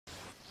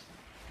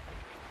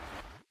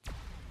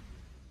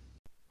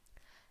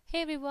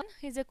Hey everyone,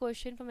 here's a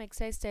question from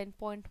exercise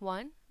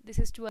 10.1. This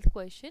is 12th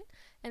question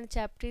and the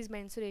chapter is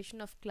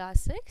mensuration of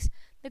class 6.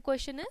 The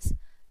question is,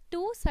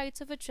 two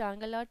sides of a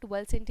triangle are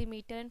 12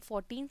 centimeter and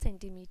 14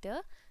 centimeter.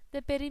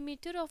 The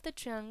perimeter of the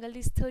triangle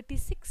is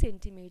 36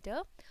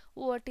 centimeter.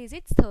 What is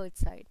its third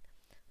side?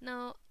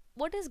 Now,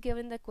 what is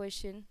given the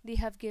question? They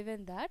have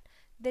given that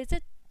there's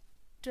a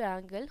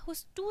triangle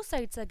whose two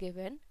sides are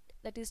given,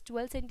 that is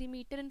 12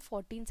 centimeter and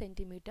 14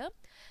 centimeter.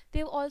 They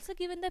have also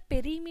given the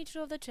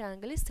perimeter of the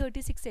triangle is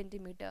 36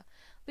 centimeter.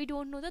 We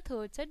don't know the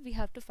third side, we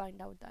have to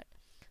find out that.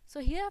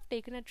 So here I have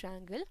taken a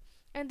triangle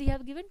and they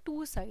have given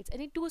two sides.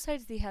 Any two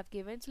sides they have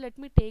given. So let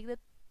me take the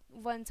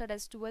one side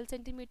as 12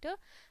 centimeter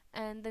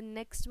and the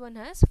next one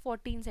has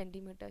 14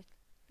 centimeter.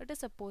 Let us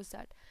suppose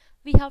that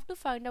we have to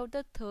find out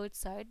the third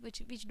side,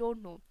 which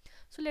don't know.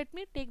 So let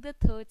me take the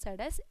third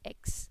side as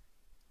x,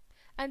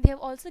 and they have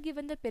also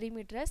given the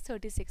perimeter as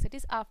 36. That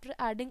is, after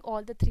adding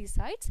all the three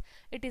sides,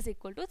 it is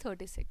equal to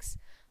 36.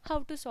 How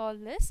to solve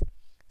this?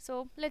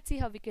 So let's see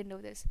how we can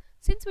do this.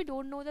 Since we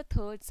don't know the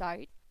third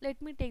side,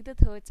 let me take the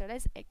third side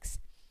as x.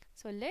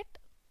 So let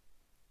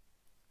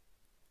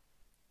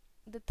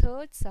the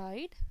third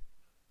side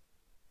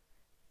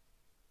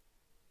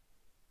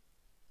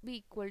be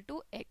equal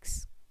to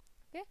x.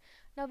 Okay,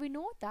 now we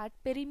know that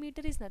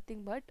perimeter is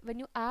nothing but when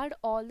you add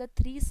all the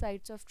three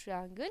sides of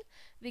triangle,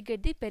 we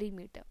get the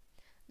perimeter.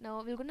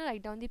 Now we're going to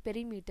write down the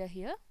perimeter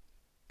here.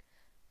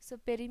 So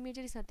perimeter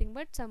is nothing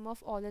but sum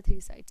of all the three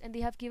sides, and they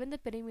have given the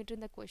perimeter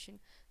in the question.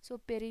 So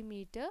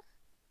perimeter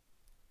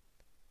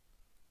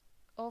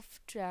of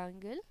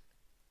triangle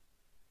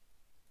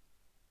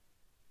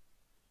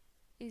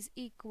is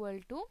equal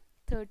to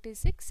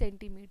 36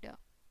 centimeter.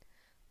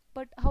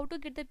 But how to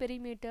get the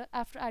perimeter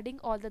after adding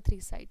all the three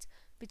sides,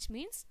 which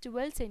means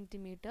 12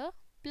 centimeter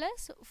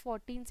plus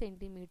 14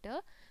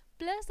 centimeter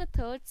plus the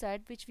third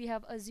side, which we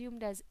have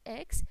assumed as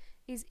x,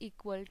 is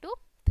equal to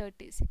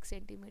 36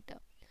 centimeter.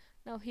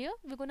 Now here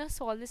we're gonna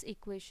solve this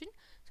equation.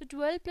 So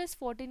 12 plus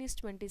 14 is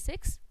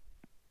 26.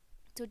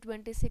 So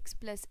 26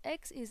 plus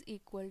x is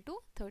equal to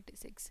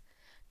 36.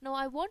 Now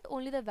I want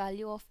only the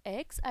value of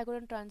x. I'm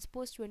gonna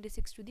transpose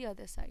 26 to the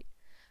other side.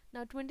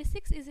 Now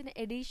 26 is in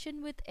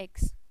addition with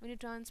x. When you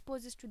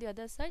transpose this to the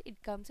other side,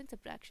 it comes in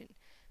subtraction.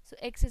 So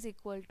x is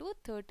equal to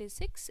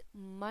 36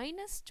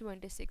 minus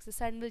 26. The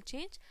sign will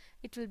change.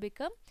 It will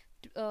become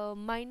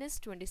minus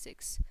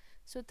 26.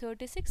 So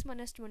 36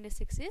 minus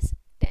 26 is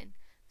 10.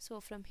 So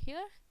from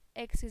here,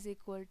 x is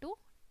equal to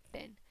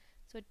 10.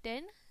 So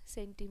 10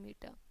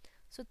 centimeter.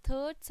 So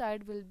third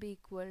side will be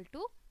equal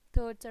to,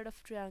 third side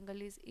of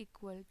triangle is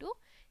equal to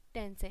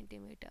 10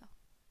 centimeter.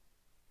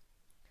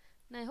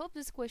 Now I hope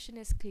this question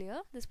is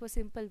clear. This was a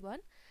simple one.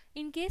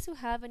 In case you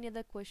have any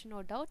other question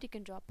or doubt, you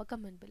can drop a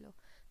comment below.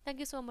 Thank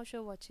you so much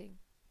for watching.